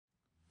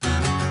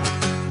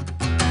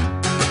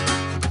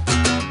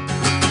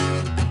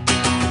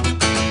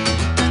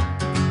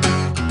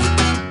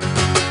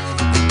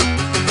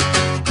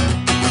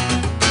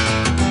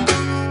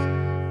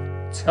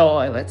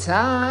Toilet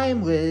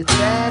time with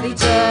Teddy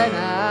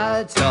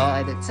Turner.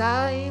 Toilet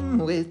time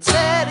with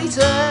Teddy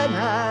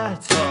Turner.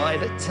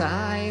 Toilet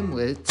time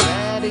with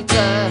Teddy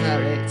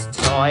Turner. It's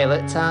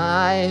toilet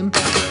time.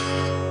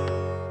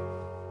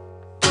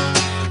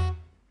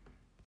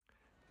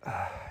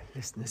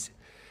 Listeners,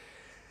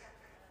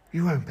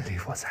 you won't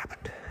believe what's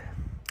happened.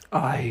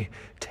 I,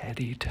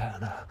 Teddy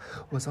Turner,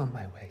 was on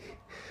my way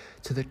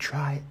to the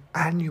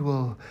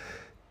tri-annual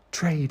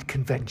trade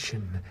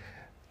convention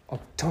of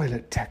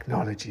toilet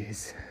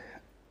technologies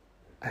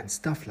and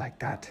stuff like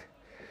that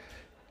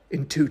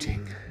in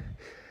Tooting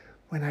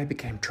when I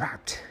became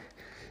trapped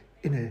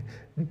in a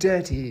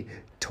dirty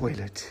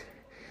toilet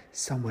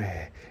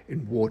somewhere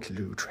in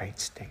Waterloo train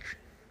station.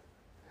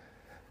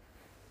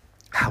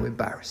 How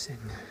embarrassing.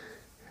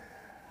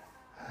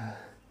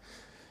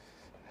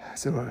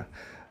 So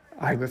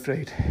I'm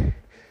afraid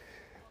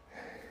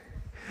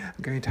I'm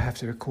going to have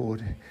to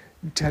record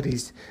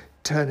Teddy's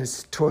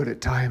Turner's toilet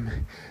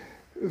time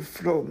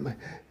from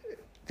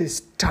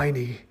this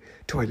tiny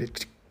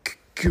toilet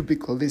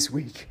cubicle this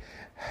week.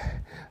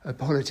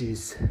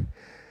 Apologies.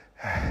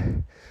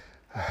 I'm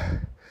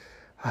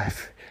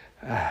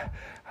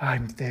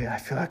there. I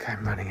feel like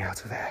I'm running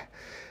out of air.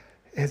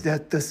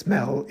 The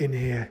smell in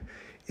here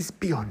is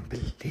beyond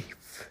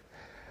belief.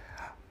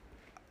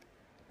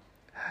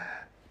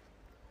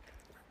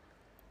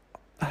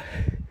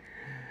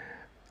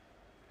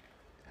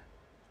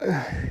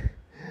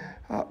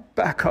 I'll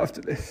back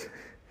after this.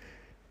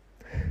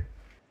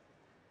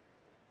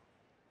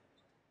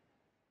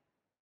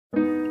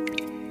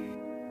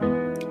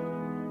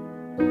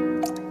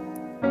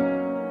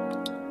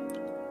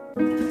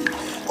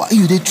 Why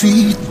you they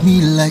treat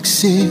me like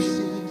say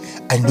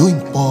I know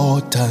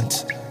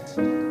important?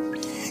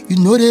 You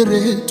know the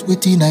rate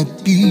waiting I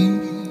be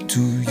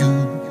to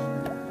you.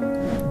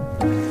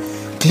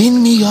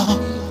 Clean me up,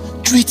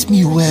 treat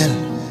me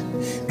well.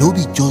 No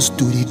be just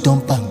do the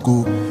dump and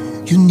go.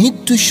 You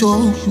need to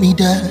show me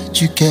that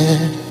you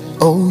care.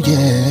 Oh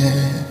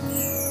yeah.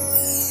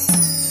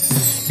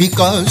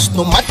 Because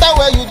no matter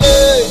where you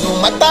go,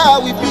 no matter how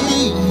we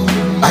be,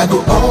 I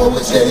go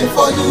always there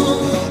for you.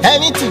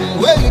 Anything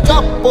where you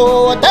drop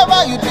or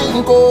whatever you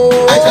drink, oh,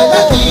 I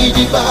cannot need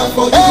it back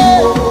for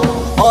you.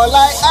 All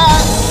I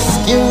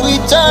ask in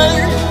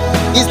return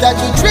is that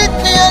you treat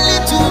me a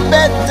little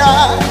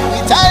better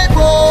with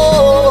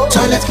eyebrow.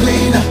 Toilet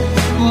cleaner,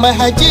 my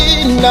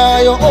hygiene now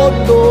your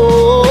own,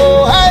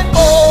 no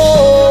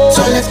eyebrow.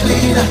 Toilet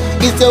cleaner,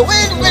 it's a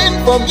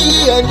win-win for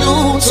me and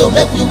you, so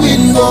make we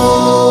win,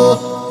 no.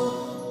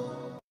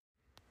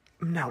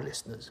 Now,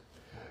 listeners,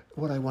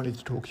 what I wanted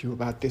to talk to you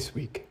about this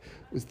week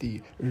was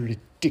the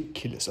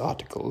ridiculous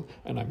article,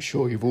 and I'm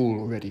sure you've all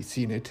already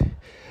seen it,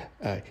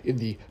 in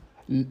the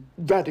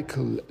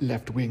radical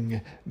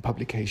left-wing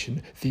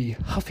publication, the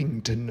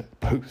Huffington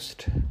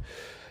Post.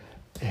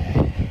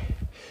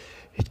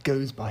 It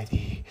goes by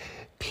the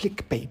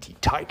clickbaity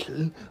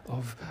title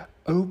of,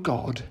 "Oh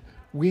God,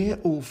 we're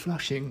all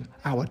flushing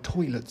our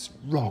toilets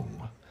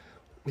wrong,"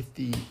 with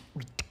the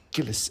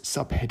ridiculous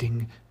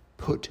subheading,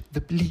 "Put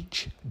the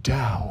bleach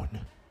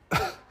down."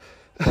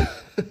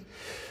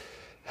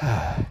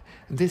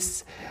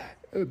 This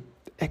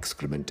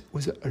excrement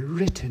was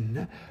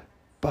written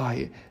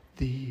by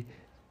the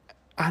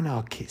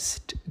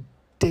anarchist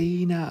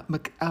Dana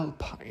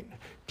McAlpine,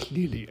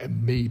 clearly a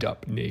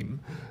made-up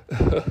name.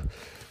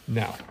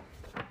 Now,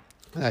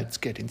 let's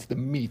get into the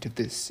meat of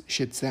this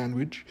shit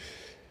sandwich.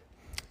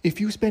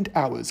 If you spend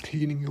hours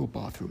cleaning your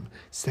bathroom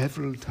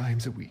several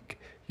times a week,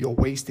 you're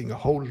wasting a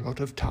whole lot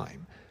of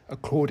time,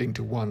 according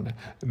to one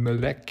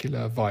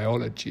molecular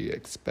biology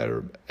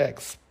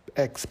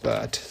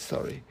expert.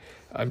 Sorry,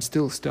 I'm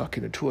still stuck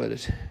in a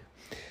toilet.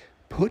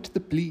 Put the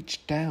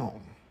bleach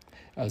down,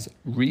 as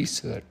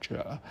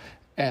researcher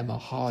Emma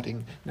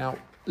Harding. Now,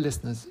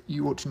 listeners,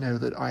 you ought to know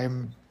that I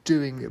am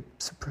doing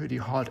some pretty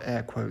hard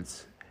air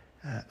quotes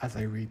as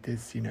I read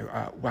this,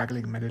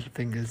 waggling my little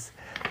fingers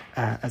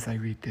as I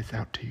read this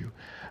out to you,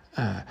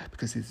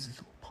 because this is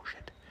all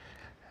bullshit.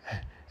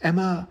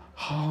 Emma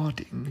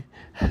Harding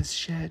has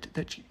shared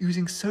that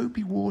using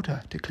soapy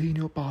water to clean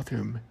your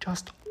bathroom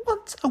just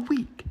once a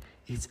week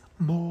is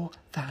more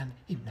than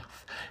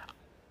enough.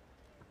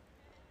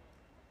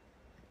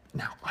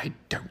 Now, I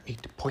don't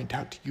need to point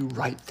out to you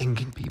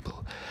right-thinking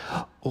people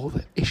all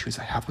the issues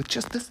I have with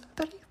just this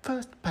very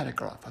first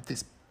paragraph of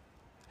this.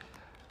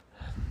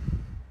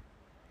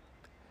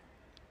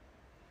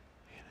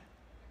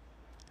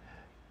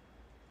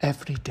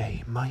 Every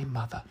day, my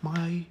mother,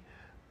 my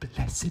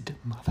blessed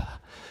mother,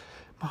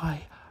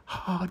 my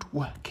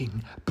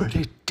hard-working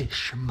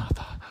British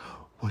mother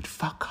would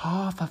fuck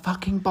half a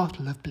fucking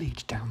bottle of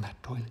bleach down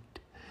that toilet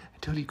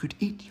until you could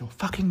eat your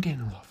fucking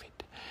dinner off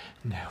it.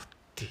 Now,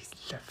 these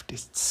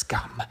leftist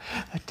scum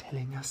are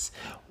telling us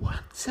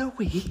once a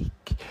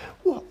week,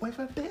 what with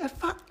a bit of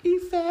fucking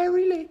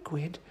fairy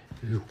liquid?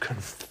 You can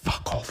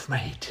fuck off,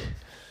 mate.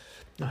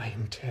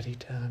 I'm Teddy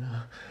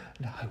Turner,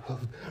 and I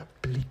will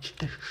bleach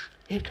the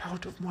shit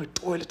out of my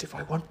toilet if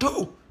I want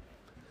to.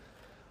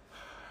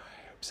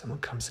 I hope someone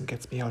comes and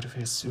gets me out of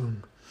here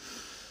soon.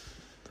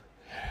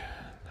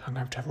 I'm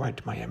going to have to write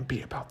to my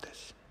MP about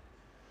this.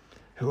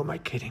 Who am I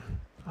kidding?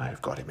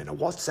 I've got him in a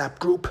WhatsApp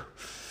group.